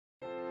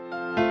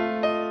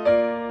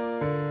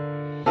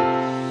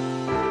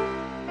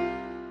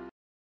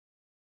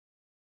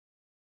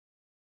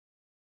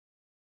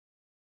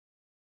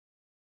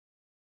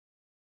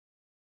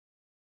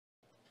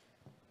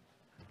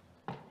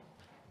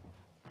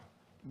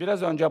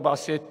Biraz önce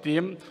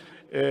bahsettiğim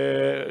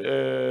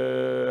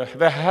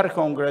ve her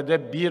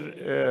kongrede bir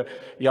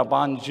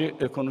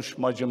yabancı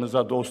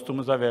konuşmacımıza,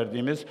 dostumuza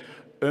verdiğimiz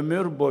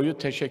ömür boyu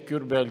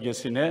teşekkür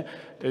belgesini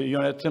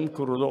yönetim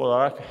kurulu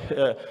olarak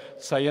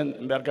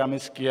Sayın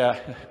Bergaminski'ye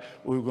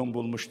uygun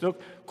bulmuştuk.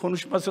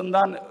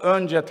 Konuşmasından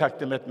önce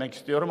takdim etmek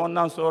istiyorum.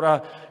 Ondan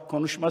sonra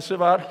konuşması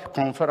var,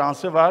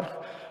 konferansı var.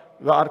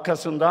 Ve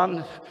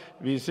arkasından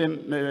bizim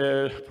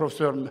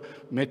Profesör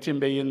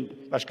Metin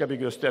Bey'in başka bir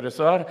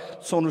gösterisi var.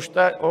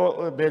 Sonuçta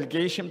o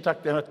belgeyi şimdi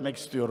takdim etmek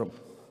istiyorum.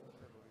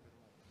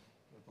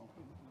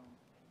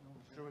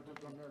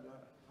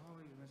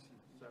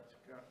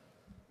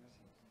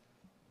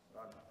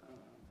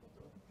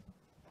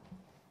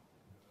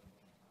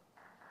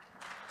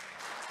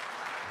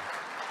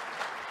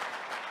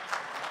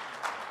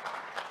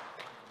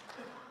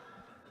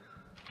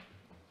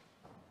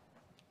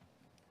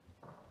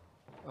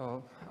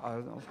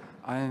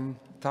 I'm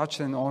touched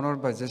and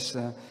honored by this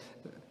the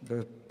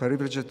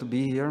privilege to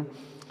be here.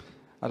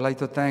 I'd like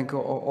to thank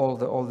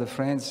all the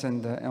friends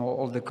and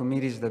all the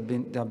committees that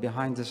are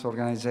behind this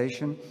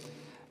organization.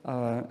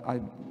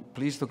 I'm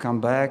pleased to come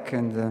back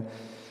and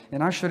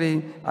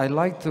actually I'd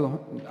like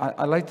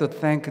to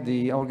thank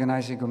the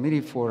organizing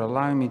committee for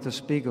allowing me to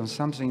speak on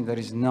something that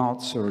is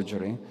not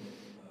surgery,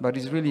 but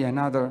is really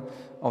another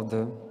of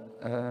the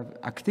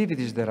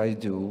activities that I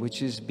do,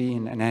 which is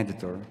being an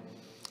editor.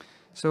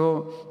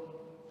 So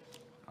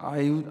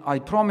I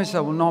promise I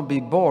will not be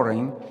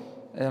boring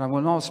and I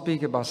will not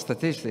speak about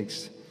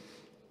statistics,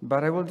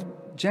 but I will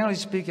generally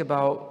speak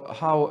about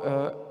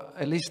how,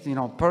 at least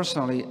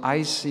personally,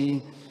 I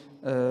see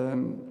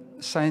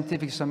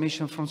scientific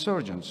submission from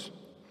surgeons.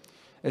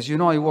 As you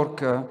know,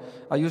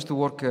 I used to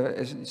work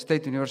at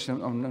State University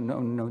of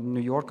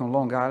New York on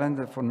Long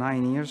Island for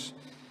 9 years.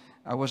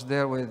 I was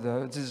there with,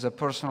 this is a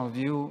personal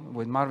view,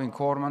 with Marvin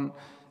Corman,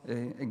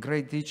 a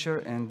great teacher,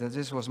 and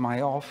this was my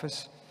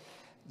office.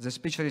 This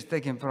picture is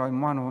taken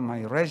from one of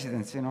my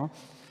residents,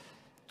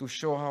 to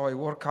show how I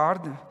work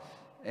hard.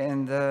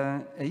 And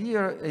a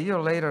year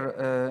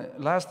later,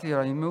 last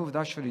year, I moved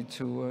actually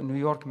to New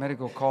York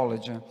Medical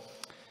College,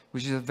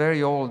 which is a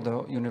very old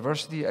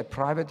university, a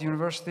private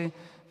university,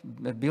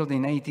 built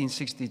in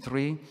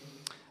 1863.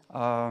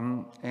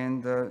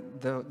 And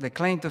the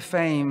claim to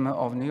fame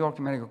of New York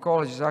Medical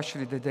College is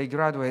actually that they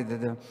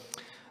graduated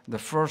the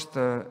first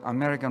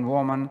American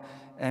woman,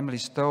 Emily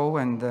Stowe,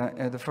 and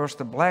the first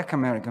black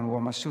American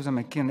woman, Susan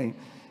McKinley,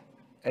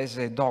 as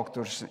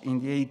doctors in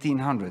the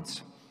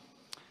 1800s.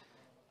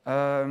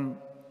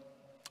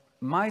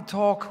 My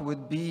talk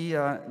would be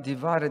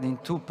divided in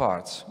two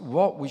parts: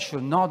 what we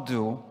should not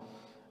do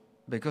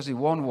because it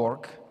won't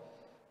work,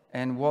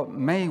 and what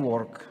may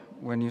work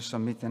when you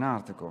submit an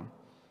article.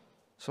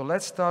 So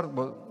let's start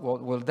with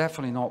what will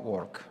definitely not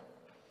work.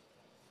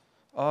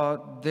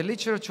 The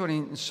literature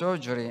in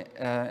surgery,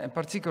 and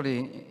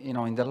particularly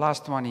in the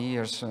last 20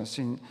 years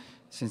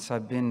since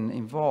I've been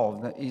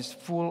involved, is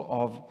full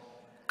of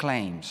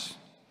claims.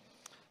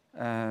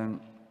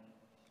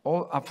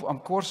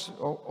 Of course,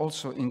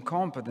 also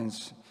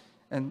incompetence,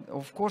 and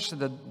of course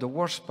the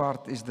worst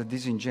part is the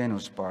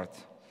disingenuous part.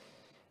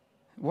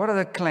 What are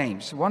the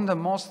claims? One of the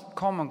most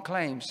common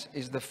claims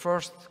is the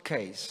first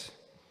case.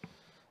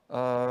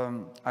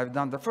 I've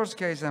done the first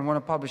case and I want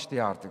to publish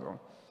the article.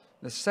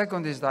 The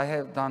second is that I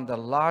have done the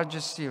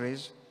largest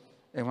series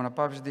and want to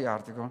publish the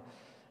article.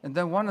 And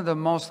then one of the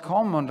most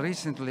common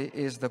recently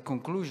is the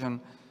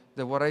conclusion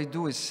that what I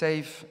do is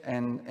safe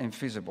and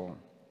feasible.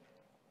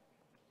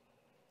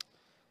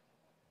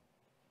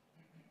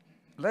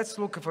 Let's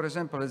look, for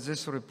example, at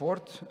this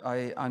report.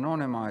 I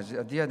anonymized,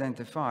 I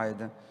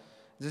de-identified.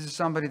 This is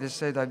somebody that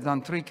said, I've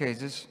done 3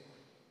 cases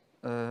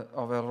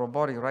of a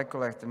robotic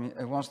recolectomy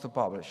and wants to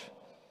publish.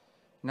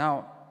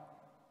 Now,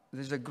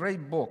 there's a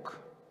great book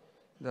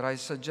that I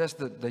suggest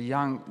that the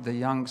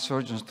young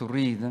surgeons to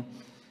read.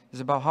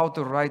 It's about how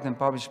to write and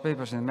publish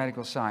papers in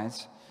medical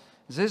science.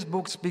 This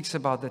book speaks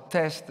about the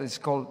test. It's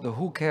called the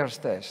Who Cares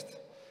test.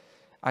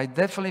 I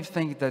definitely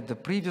think that the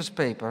previous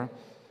paper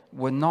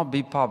would not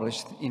be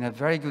published in a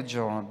very good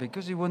journal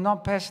because it would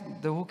not pass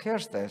the Who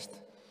Cares test.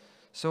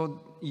 So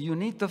you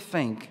need to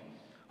think,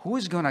 who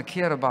is going to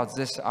care about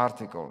this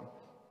article?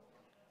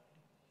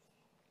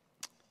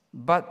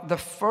 But the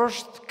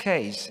first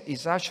case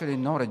is actually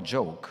not a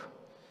joke.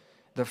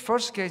 The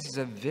first case is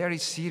a very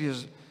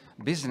serious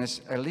business,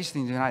 at least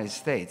in the United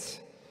States.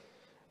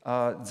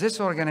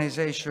 This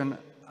organization,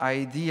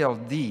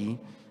 IDLD,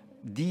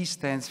 D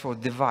stands for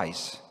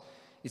device.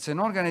 It's an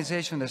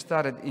organization that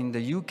started in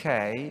the UK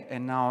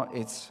and now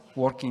it's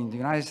working in the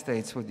United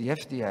States with the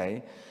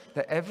FDA,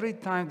 that every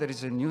time there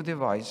is a new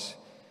device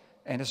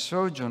and a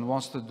surgeon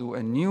wants to do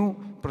a new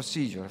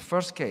procedure,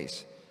 first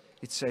case,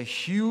 it's a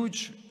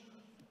huge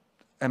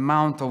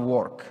amount of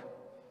work.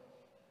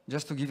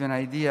 Just to give you an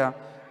idea,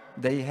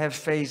 they have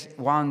phase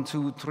 1,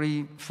 2,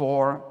 3,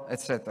 4,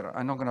 etc.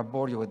 I'm not going to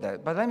bore you with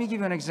that. But let me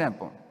give you an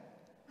example.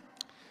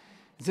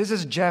 This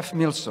is Jeff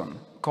Milson,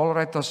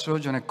 colorectal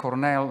surgeon at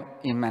Cornell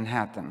in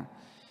Manhattan.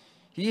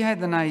 He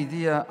had an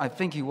idea, I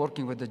think he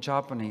working with the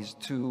Japanese,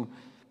 to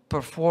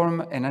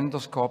perform an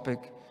endoscopic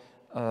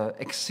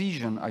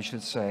excision, I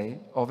should say,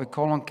 of a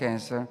colon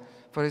cancer.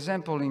 For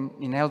example,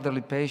 in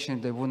elderly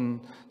patients, they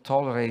wouldn't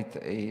tolerate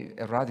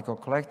a radical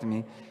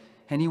colectomy.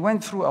 And he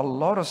went through a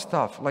lot of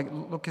stuff, like,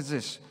 look at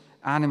this,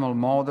 animal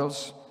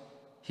models.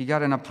 He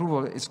got an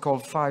approval, it's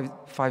called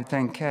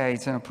 510K,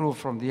 it's an approval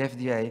from the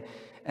FDA.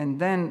 And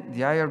then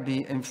the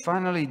IRB, and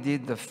finally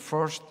did the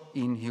first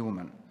in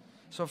human.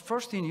 So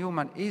first in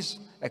human is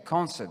a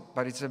concept,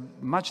 but it's a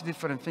much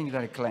different thing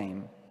than a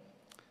claim.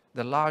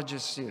 The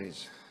largest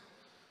series.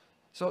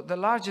 So the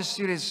largest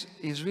series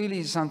is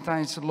really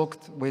sometimes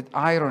looked with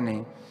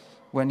irony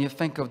when you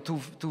think of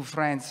two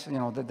friends, you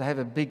know, that have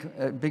a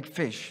big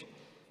fish.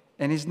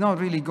 And it's not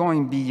really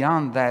going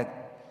beyond that.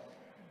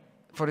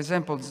 For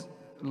example,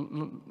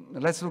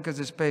 let's look at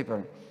this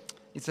paper.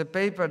 It's a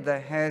paper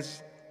that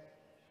has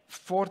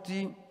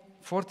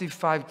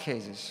 45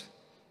 cases.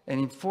 And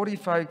in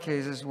 45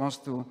 cases wants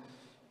to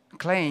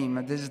claim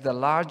that this is the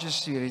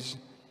largest series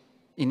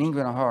in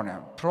inguinal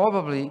hernia.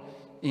 Probably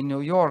in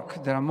New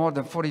York, there are more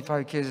than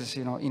 45 cases,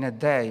 you know, in a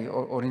day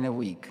or in a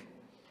week.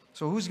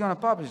 So who's going to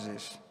publish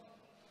this?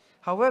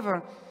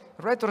 However,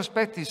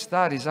 retrospective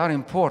studies are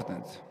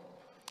important.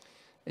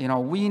 You know,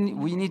 we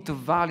need to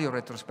value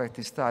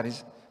retrospective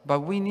studies, but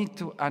we need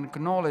to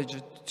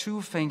acknowledge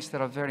two things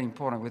that are very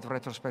important with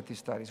retrospective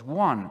studies.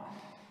 One,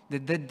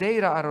 that the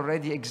data are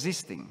already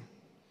existing.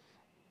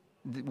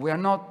 We are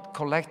not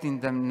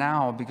collecting them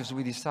now because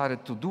we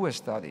decided to do a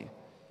study.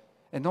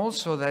 And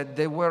also that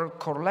they were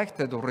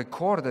collected or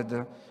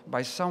recorded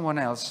by someone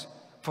else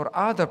for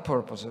other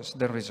purposes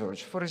than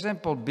research. For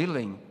example,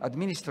 billing,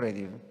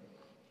 administrative,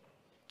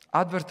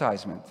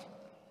 advertisement.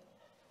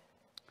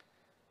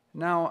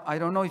 Now, I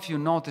don't know if you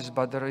noticed,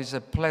 but there is a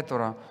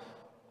plethora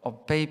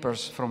of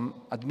papers from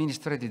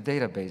administrative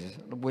databases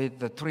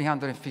with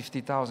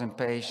 350,000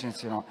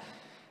 patients, you know.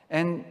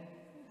 And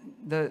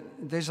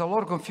there's a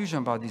lot of confusion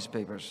about these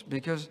papers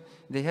because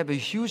they have a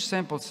huge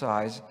sample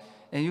size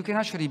and you can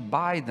actually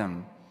buy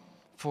them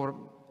for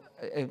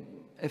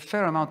a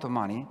fair amount of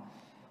money.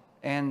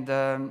 And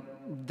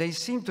they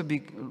seem to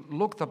be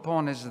looked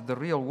upon as the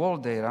real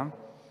world data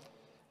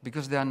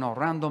because they are not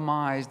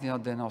randomized, you know,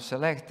 they're not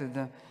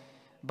selected.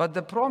 But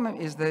the problem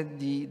is that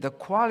the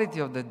quality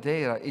of the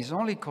data is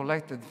only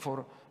collected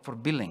for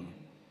billing.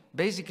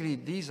 Basically,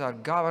 these are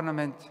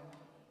government,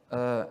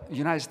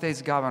 United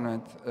States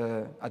government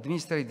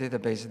administrative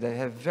databases that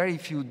have very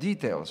few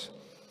details.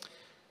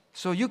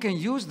 So you can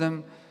use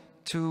them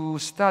to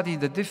study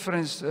the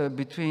difference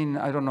between,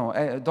 I don't know,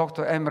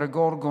 Dr. Emre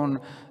Gorgon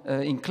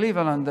in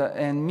Cleveland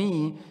and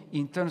me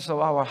in terms of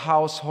our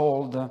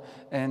household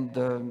and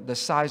the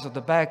size of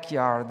the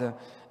backyard,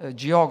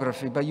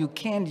 geography, but you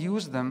can't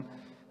use them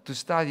to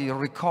study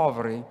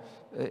recovery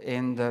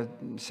and,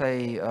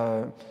 say,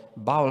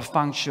 bowel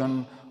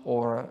function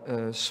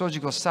or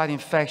surgical site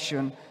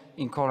infection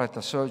in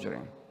colorectal surgery.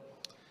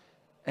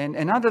 And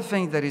another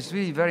thing that is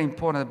really very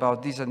important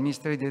about these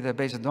administrative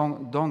databases,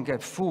 don't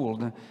get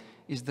fooled,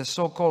 is the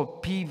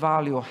so-called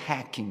p-value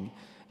hacking,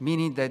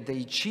 meaning that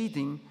they're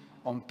cheating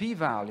on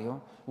p-value.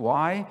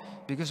 Why?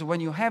 Because when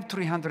you have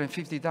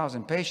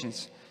 350,000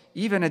 patients,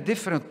 even a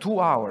different 2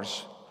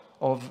 hours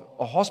of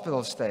a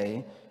hospital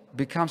stay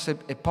becomes a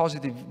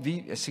positive,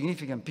 a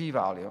significant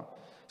p-value.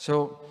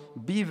 So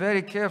be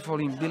very careful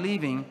in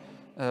believing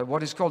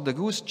what is called the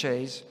goose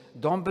chase.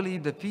 Don't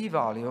believe the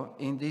p-value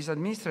in these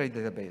administrative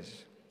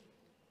databases.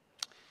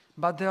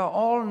 But they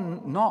are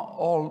not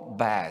all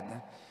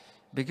bad.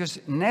 Because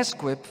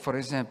NSQIP, for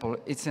example,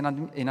 it's an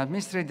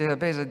administrative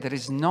database that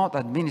is not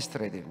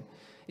administrative.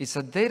 It's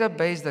a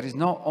database that is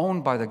not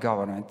owned by the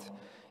government.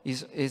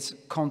 It's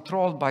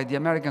controlled by the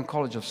American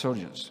College of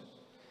Surgeons.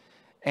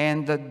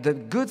 And the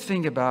good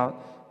thing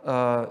about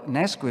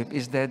NSQIP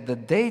is that the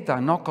data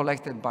are not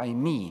collected by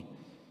me,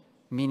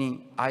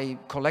 meaning I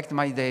collect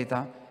my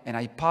data and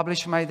I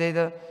publish my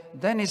data,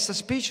 then it's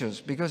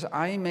suspicious because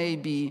I may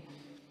be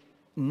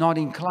not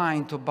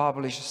inclined to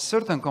publish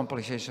certain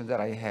complications that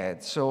I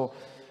had. So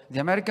the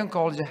American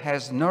College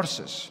has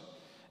nurses.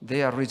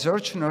 They are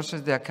research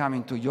nurses. They are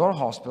coming to your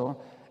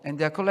hospital and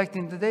they are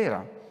collecting the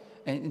data.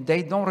 And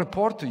they don't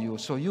report to you,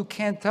 so you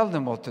can't tell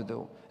them what to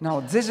do. Now,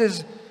 this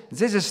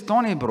is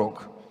Stony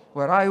Brook,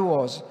 where I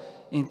was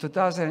in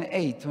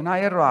 2008. When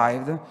I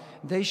arrived,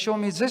 they showed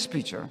me this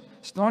picture.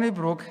 Stony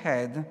Brook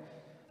had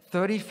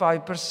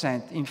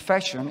 35%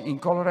 infection in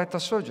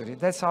colorectal surgery.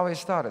 That's how I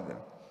started.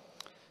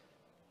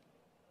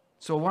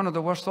 So one of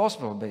the worst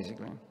hospitals,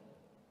 basically.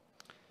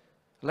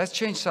 Let's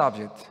change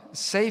subject.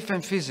 Safe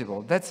and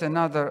feasible. That's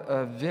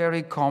another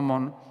very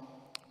common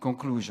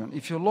conclusion.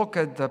 If you look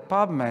at the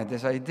PubMed,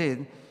 as I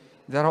did,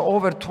 there are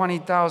over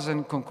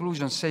 20,000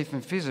 conclusions safe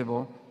and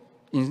feasible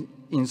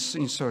in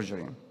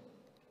surgery.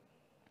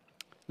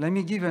 Let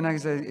me give you an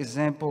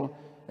example,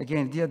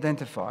 again,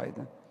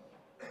 de-identified.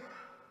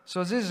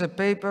 So this is a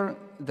paper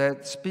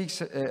that speaks,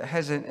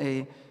 has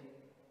an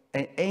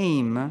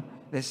aim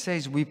that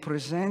says we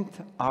present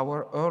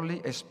our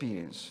early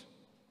experience.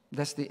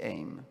 That's the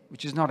aim,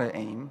 which is not an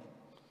aim.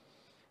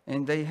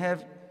 And they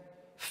have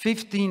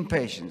 15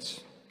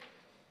 patients.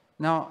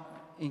 Now,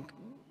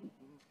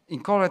 in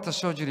colorectal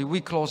surgery,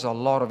 we close a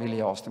lot of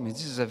ileostomies.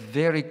 This is a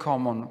very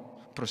common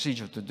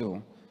procedure to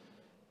do.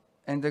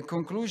 And the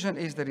conclusion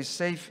is that it's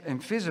safe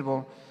and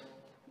feasible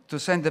to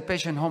send the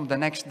patient home the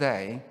next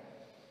day.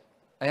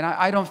 And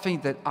I don't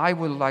think that I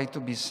would like to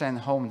be sent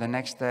home the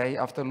next day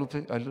after loop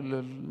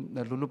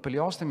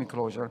ileostomy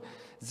closure.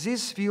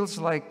 This feels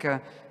like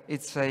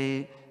it's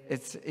a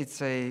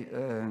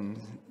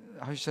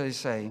how should I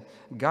say,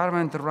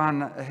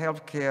 government-run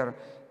healthcare,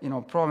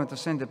 problem to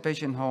send the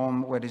patient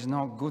home where it's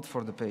not good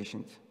for the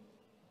patient.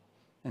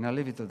 And I'll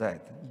leave it to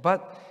that.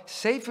 But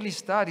safety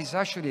studies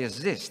actually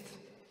exist.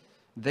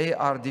 They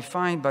are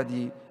defined by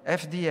the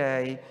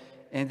FDA,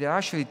 and they're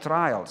actually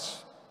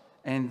trials.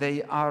 And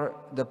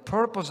the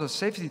purpose of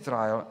safety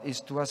trial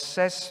is to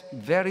assess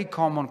very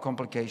common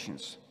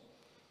complications.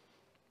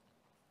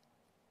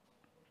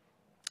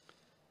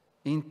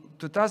 In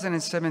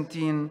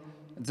 2017,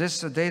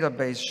 this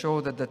database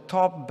showed that the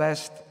top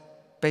best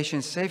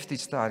patient safety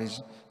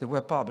studies that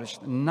were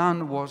published,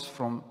 none was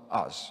from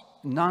us.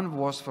 None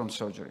was from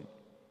surgery.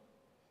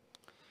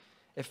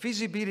 A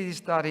feasibility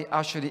study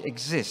actually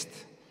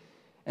exists.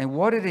 And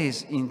what it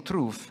is, in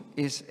truth,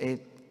 is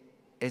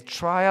a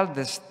trial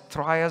that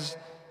tries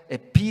a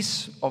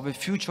piece of a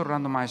future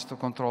randomized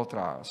control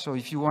trial. So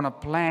if you want to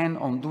plan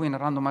on doing a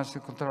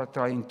randomized control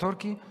trial in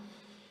Turkey,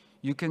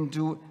 you can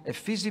do a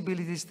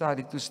feasibility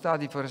study to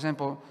study, for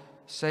example,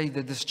 say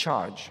the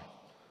discharge,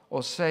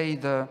 or say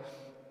the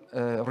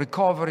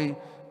recovery,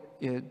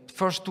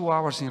 first 2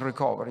 hours in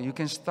recovery. You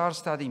can start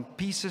studying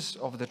pieces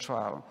of the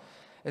trial,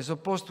 as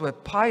opposed to a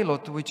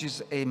pilot, which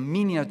is a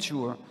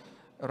miniature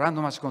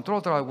randomized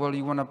control trial where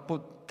you want to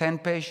put 10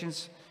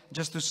 patients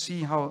just to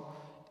see how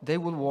they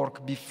will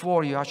work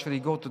before you actually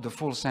go to the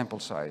full sample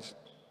size.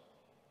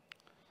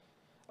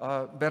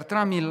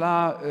 Bertrand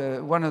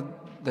Millat, one of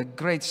the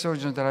great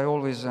surgeons that I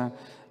always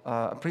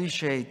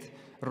appreciate,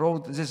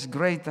 wrote this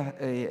great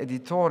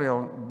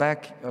editorial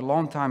back a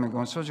long time ago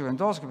on surgical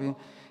endoscopy,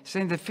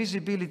 saying the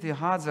feasibility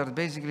hazard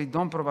basically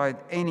don't provide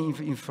any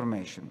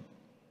information.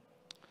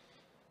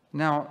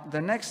 Now, the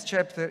next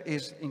chapter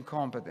is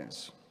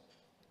incompetence.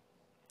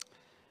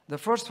 The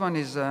first one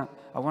is, I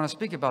want to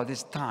speak about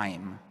this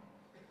time.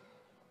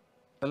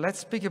 But let's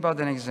speak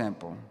about an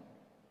example.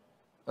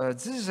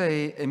 This is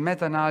a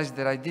meta-analysis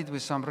that I did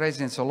with some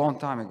residents a long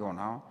time ago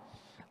now.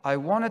 I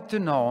wanted to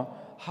know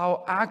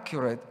how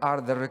accurate are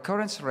the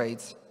recurrence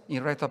rates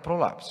in rectal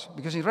prolapse.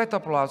 Because in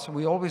rectal prolapse,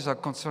 we always are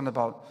concerned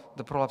about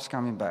the prolapse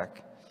coming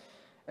back.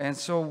 And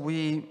so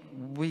we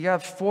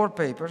have 4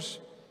 papers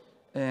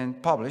and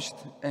published,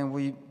 and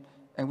we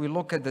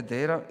look at the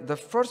data. The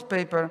first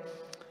paper,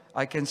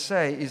 I can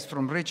say, is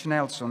from Rich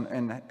Nelson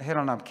and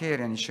Helen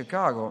Abkarian in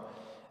Chicago.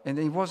 And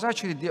it was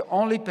actually the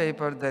only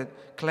paper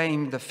that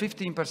claimed the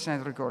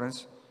 15%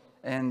 recurrence.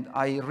 And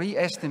I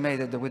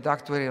re-estimated with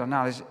actuarial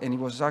analysis, and it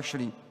was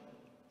actually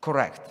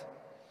correct.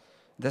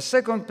 The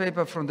second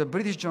paper from the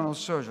British Journal of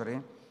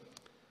Surgery,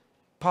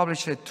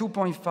 published at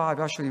 2.5,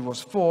 actually it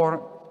was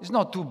 4. It's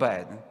not too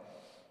bad,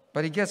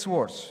 but it gets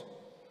worse.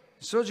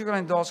 Surgical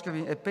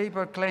endoscopy, a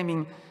paper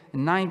claiming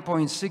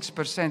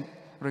 9.6%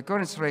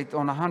 recurrence rate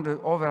on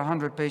over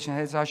 100 patients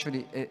has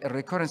actually a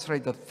recurrence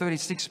rate of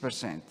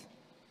 36%.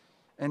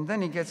 And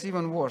then it gets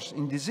even worse.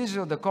 In diseases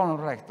of the colon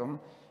rectum,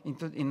 in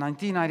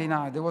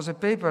 1999, there was a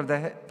paper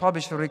that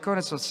published a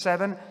recurrence of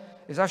 7,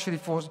 is actually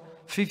for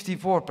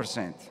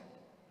 54%.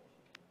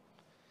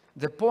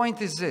 The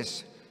point is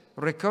this: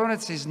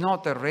 recurrence is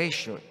not a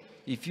ratio.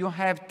 If you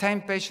have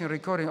 10 patients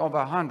recurring over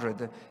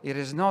 100, it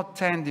is not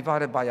 10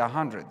 divided by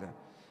 100.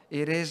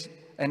 It is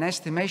an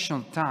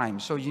estimation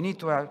time. So you need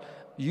to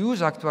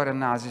use actuarial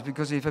analysis,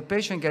 because if a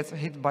patient gets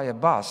hit by a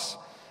bus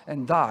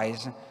and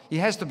dies, he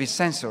has to be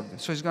censored.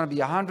 So it's going to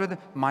be 100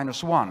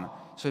 minus 1.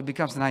 So it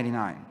becomes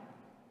 99.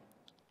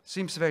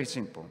 Seems very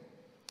simple.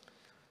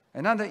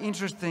 Another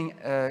interesting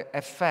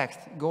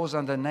effect goes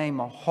under the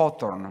name of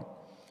Hawthorne.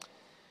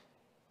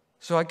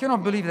 So I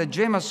cannot believe that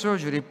JAMA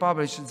Surgery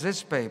published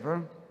this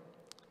paper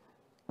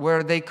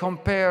where they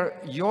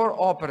compare your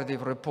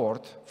operative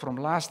report from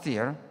last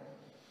year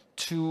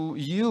to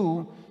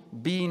you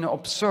being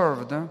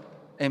observed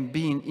and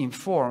being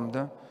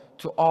informed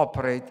to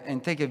operate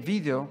and take a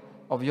video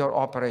of your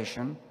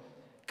operation,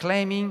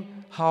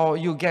 claiming how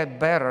you get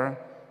better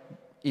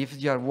if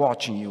they are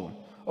watching you.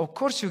 Of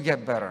course you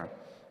get better.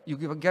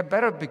 You get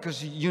better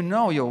because you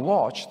know you're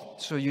watched,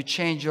 so you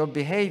change your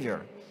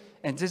behavior.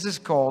 And this is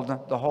called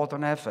the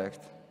Hawthorne effect.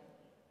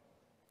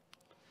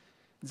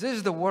 This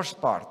is the worst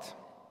part.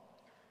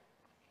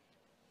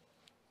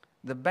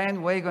 The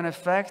bandwagon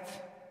effect,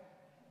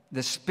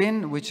 the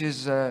spin, which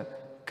is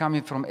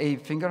coming from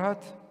Abe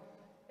Fingerhut,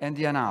 and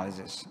the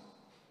analysis.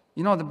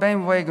 You know, the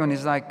bandwagon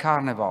is like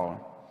carnival,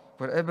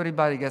 where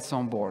everybody gets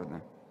on board.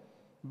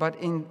 But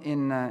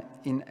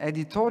in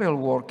editorial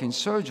work in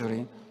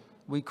surgery,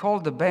 we call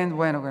the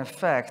bandwagon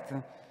effect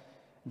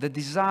the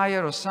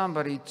desire of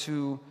somebody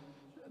to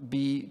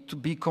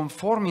be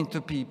conforming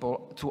to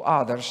people, to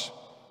others,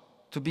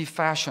 to be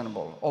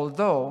fashionable,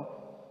 although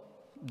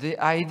the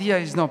idea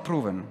is not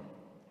proven.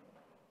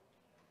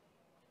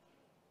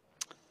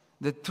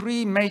 The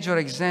three major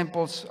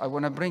examples I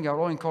want to bring are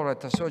all in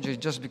colorectal surgery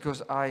just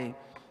because I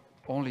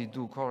only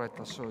do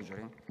colorectal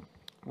surgery.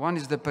 One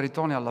is the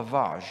peritoneal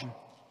lavage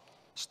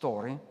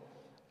story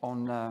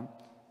on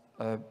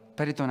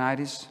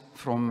peritonitis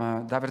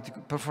from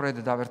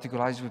perforated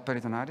diverticulitis with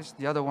peritonitis.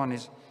 The other one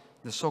is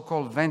the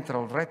so-called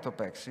ventral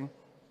rectopexy.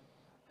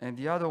 And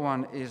the other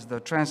one is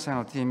the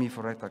transcranial TME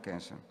for rectal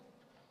cancer.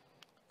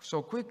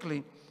 So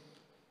quickly,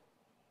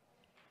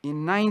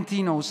 in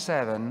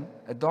 1907,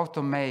 a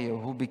Dr. Mayo,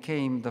 who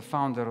became the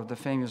founder of the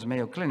famous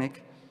Mayo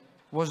Clinic,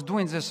 was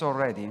doing this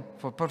already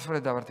for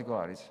perforated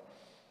diverticulitis.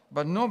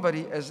 But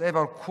nobody has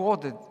ever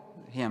quoted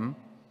him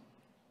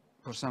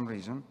for some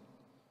reason.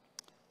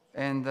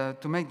 And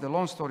to make the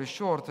long story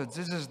short,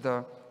 this is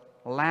the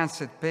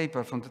Lancet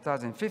paper from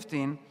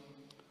 2015,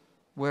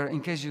 where,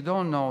 in case you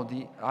don't know,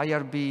 the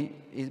IRB,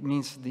 it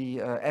means the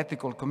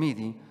ethical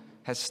committee,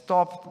 has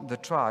stopped the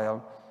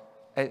trial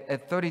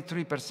at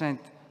 33%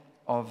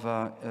 of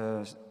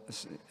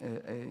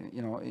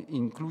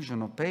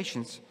inclusion of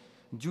patients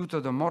due to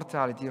the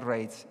mortality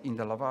rates in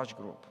the lavage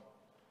group.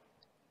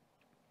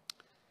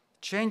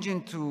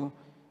 Changing to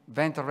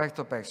ventral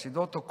rectopexy,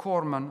 Dr.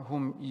 Corman,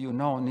 whom you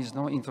know needs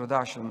no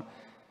introduction,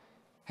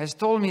 has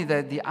told me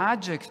that the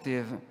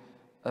adjective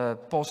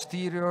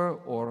posterior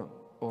or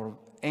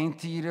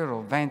anterior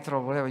or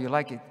ventral, whatever you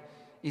like it,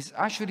 is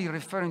actually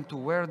referring to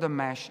where the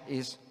mesh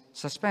is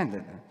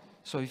suspended.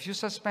 So if you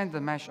suspend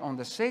the mesh on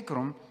the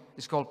sacrum,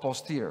 it's called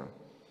posterior.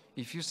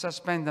 If you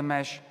suspend the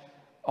mesh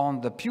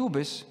on the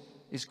pubis,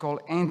 it's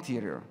called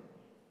anterior.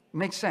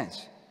 Makes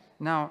sense.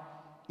 Now,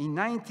 in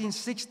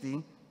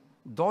 1960,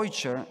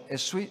 Deutscher, a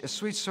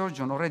Swiss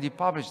surgeon, already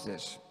published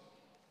this.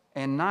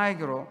 And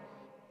Nigro,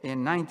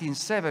 in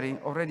 1970,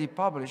 already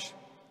published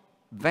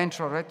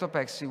ventral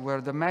rectopexy,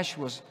 where the mesh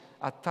was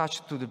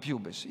attached to the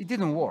pubis. It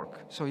didn't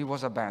work, so it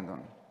was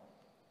abandoned.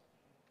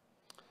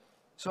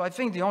 So I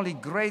think the only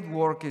great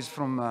work is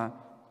from,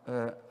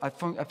 I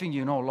think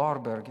you know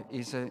Lorberg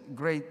is a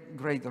great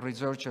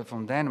researcher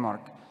from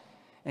Denmark.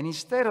 And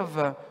instead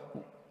of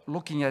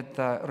looking at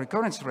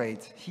recurrence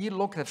rate, he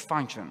looked at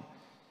function.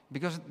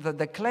 Because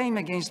the claim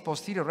against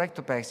posterior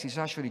rectopexy is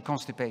actually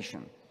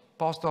constipation,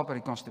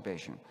 post-operative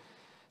constipation.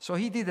 So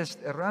he did a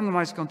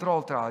randomized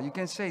control trial. You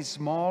can say it's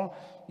small,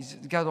 it's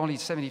got only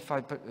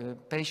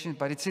 75 patients,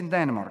 but it's in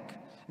Denmark.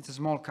 It's a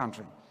small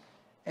country.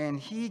 And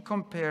he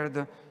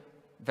compared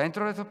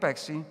ventral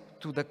rectopexy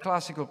to the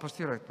classical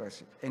posterior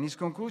rectopexy. And his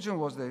conclusion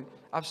was that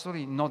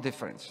absolutely no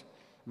difference.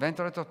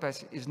 Ventral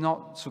rectopexy is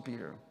not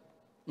superior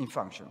in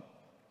function.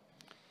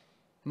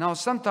 Now,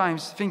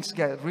 sometimes things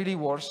get really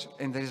worse,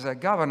 and there is a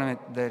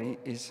government that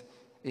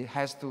it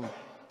has to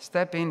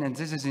step in, and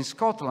this is in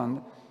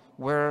Scotland,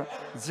 where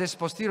this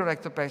posterior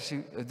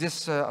rectopexy,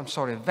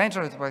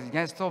 ventral rectopexy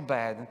gets so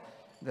bad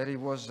that it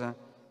was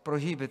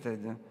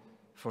prohibited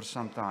for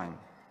some time.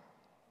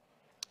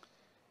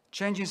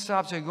 Changing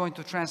subject, going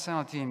to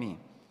transcranial TME.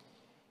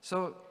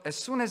 So as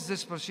soon as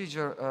this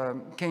procedure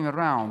came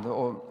around,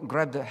 or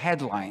grabbed the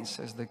headlines,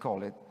 as they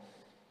call it,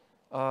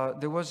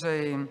 there was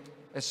a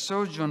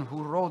surgeon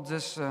who wrote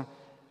this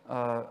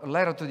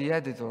letter to the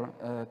editor,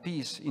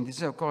 piece in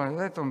this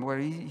letter, where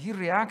he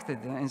reacted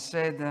and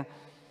said,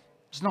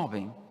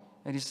 snobbing.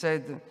 And he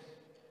said,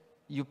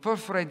 you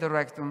perforate the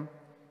rectum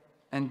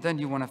and then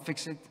you want to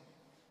fix it.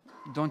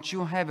 Don't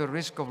you have a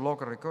risk of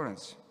local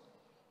recurrence?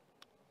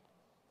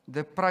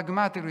 The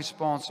pragmatic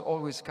response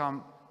always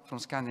comes from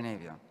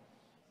Scandinavia.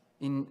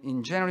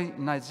 In January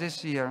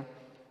this year,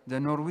 the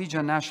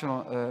Norwegian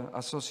National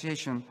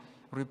Association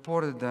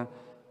reported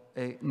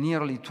a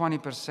nearly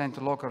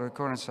 20% local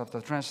recurrence after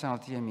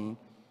transcranial TME.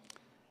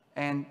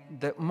 And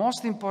the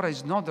most important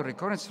is not the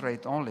recurrence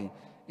rate only,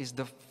 is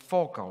the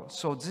focal.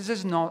 So this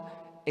is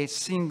not a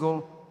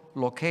single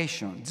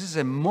location. This is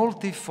a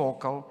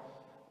multifocal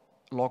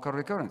local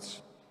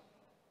recurrence.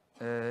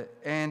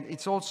 And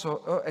it's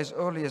also as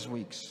early as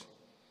weeks.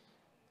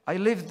 I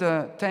lived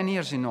 10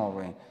 years in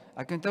Norway.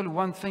 I can tell you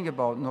one thing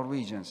about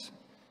Norwegians.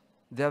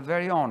 They are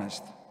very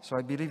honest, so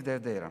I believe their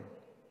data.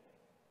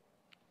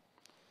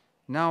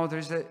 Now, there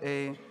is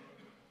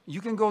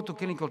you can go to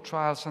clinical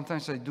trials,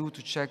 sometimes I do,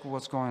 to check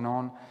what's going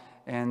on,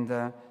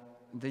 and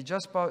they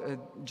just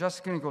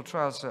Clinical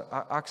Trials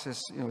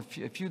Access,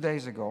 a few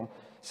days ago,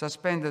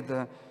 suspended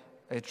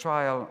a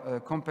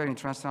trial comparing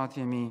transcranial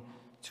TME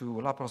to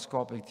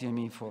laparoscopic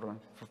TME for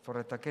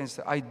rectal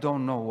cancer. I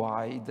don't know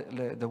why.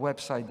 The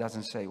website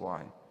doesn't say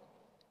why.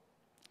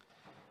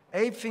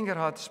 Abe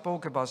Fingerhut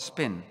spoke about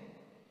spin.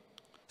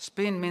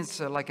 Spin means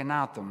like an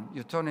atom.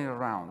 You turn it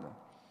around.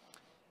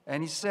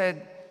 And he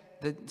said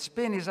that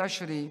spin is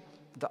actually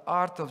the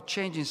art of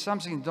changing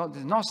something that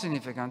is not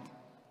significant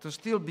to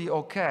still be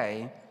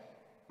okay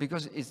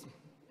because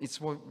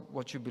it's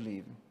what you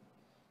believe.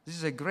 This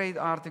is a great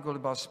article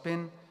about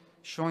spin,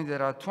 showing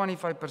there are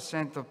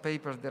 25% of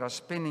papers that are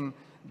spinning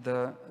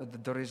the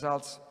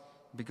results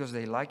because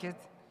they like it.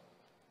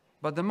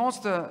 But the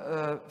most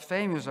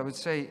famous, I would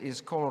say,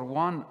 is color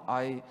 1.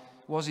 I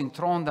was in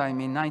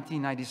Trondheim in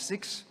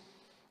 1996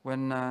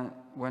 when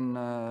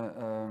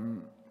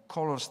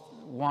color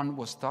one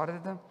was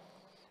started.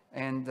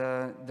 And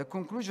the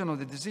conclusion of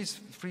the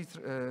disease-free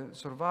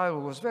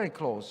survival was very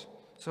close.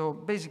 So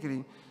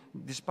basically,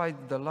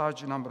 despite the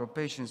large number of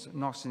patients,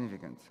 not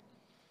significant.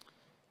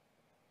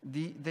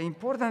 The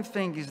important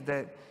thing is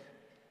that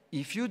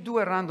if you do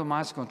a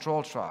randomized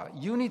control trial,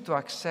 you need to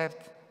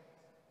accept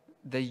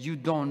that you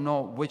don't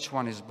know which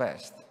one is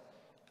best.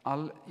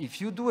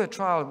 If you do a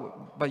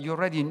trial, but you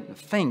already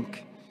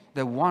think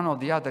that one or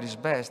the other is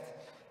best,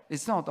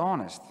 it's not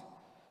honest.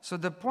 So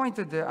the point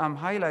that I'm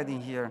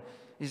highlighting here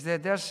is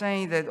that they're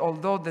saying that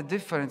although the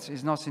difference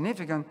is not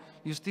significant,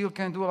 you still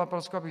can do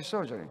laparoscopic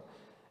surgery.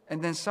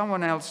 And then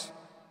someone else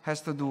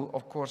has to do,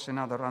 of course,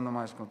 another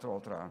randomized control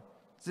trial.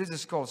 This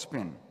is called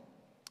SPIN.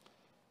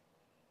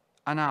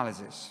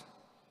 Analysis.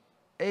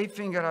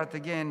 Fingerat,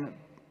 again,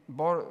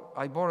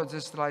 I borrowed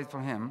this slide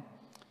from him.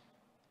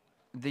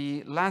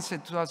 The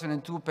Lancet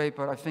 2002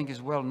 paper, I think,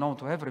 is well known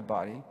to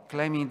everybody,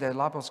 claiming that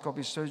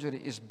laparoscopic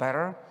surgery is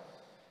better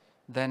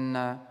than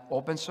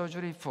open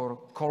surgery for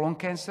colon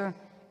cancer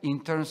in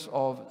terms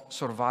of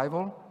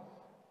survival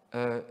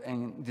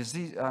and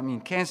disease,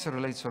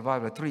 cancer-related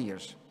survival at 3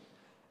 years.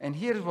 And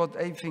here's what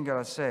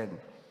Fingerat said.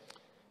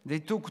 They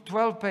took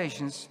 12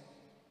 patients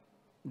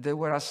that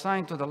were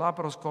assigned to the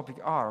laparoscopic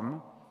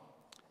arm,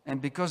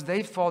 and because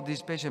they thought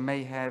this patient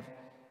may have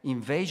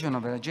invasion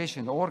of an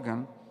adjacent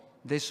organ,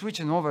 they switched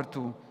them over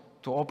to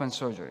open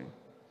surgery.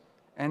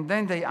 And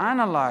then they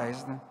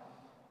analyzed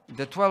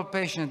the 12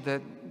 patients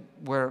that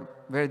were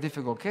very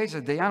difficult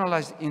cases. They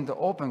analyzed in the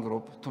open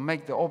group to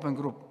make the open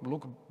group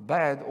look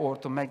bad or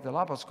to make the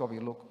laparoscopic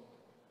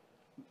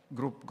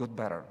group look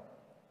better.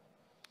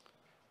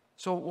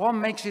 So what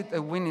makes it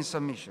a winning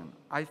submission?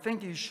 I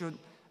think you should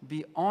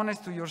be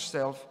honest to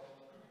yourself.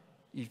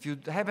 If you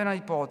have an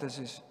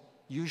hypothesis,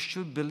 you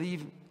should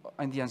believe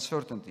in the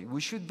uncertainty. You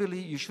should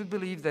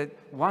believe that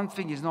one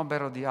thing is not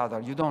better than the other.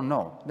 You don't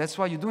know. That's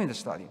why you're doing the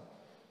study.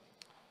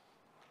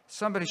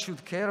 Somebody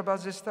should care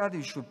about the study.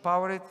 You should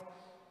power it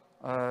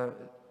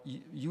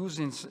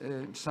using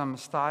some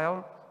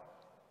style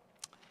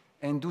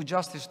and do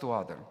justice to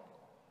others.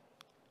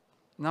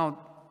 Now,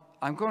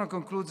 I'm going to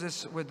conclude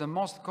this with the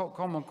most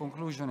common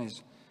conclusion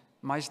is,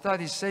 my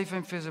study is safe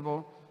and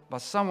feasible,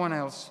 but someone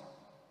else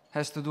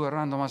has to do a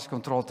randomized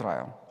control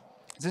trial.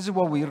 This is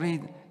what we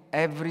read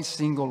every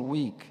single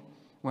week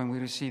when we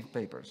receive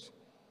papers.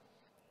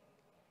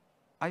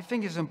 I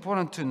think it's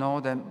important to know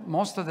that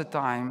most of the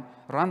time,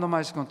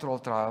 randomized control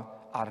trials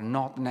are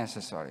not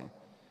necessary.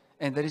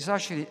 And there is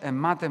actually a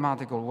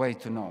mathematical way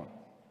to know.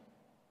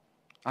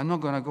 I'm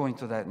not going to go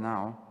into that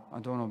now. I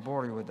don't want to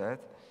bore you with that.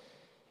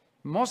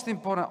 Most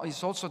important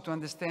is also to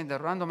understand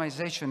that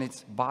randomization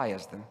is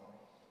biased.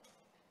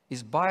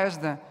 It's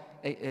biased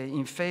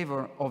in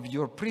favor of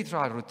your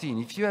pretrial routine.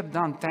 If you have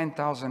done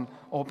 10,000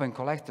 open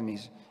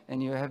colectomies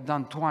and you have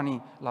done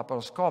 20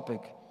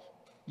 laparoscopic,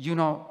 you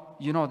know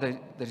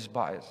that there is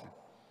bias.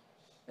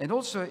 And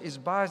also it's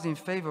biased in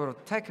favor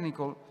of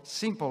technical,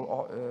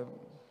 simple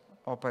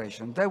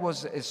operation. There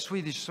was a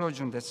Swedish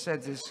surgeon that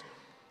said this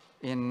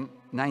in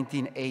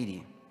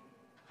 1980.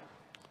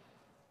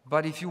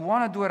 But if you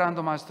want to do a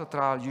randomized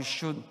trial, you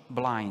should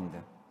blind.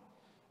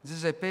 This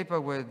is a paper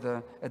with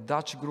a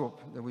Dutch group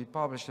that we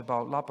published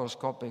about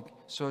laparoscopic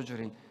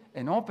surgery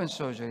and open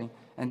surgery,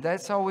 and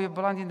that's how we're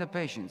blinding the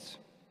patients.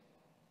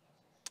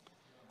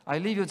 I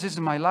leave you, this is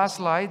my last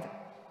slide,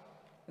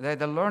 that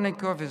the learning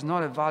curve is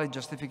not a valid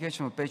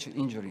justification of patient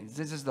injury.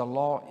 This is the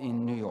law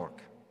in New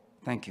York.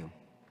 Thank you.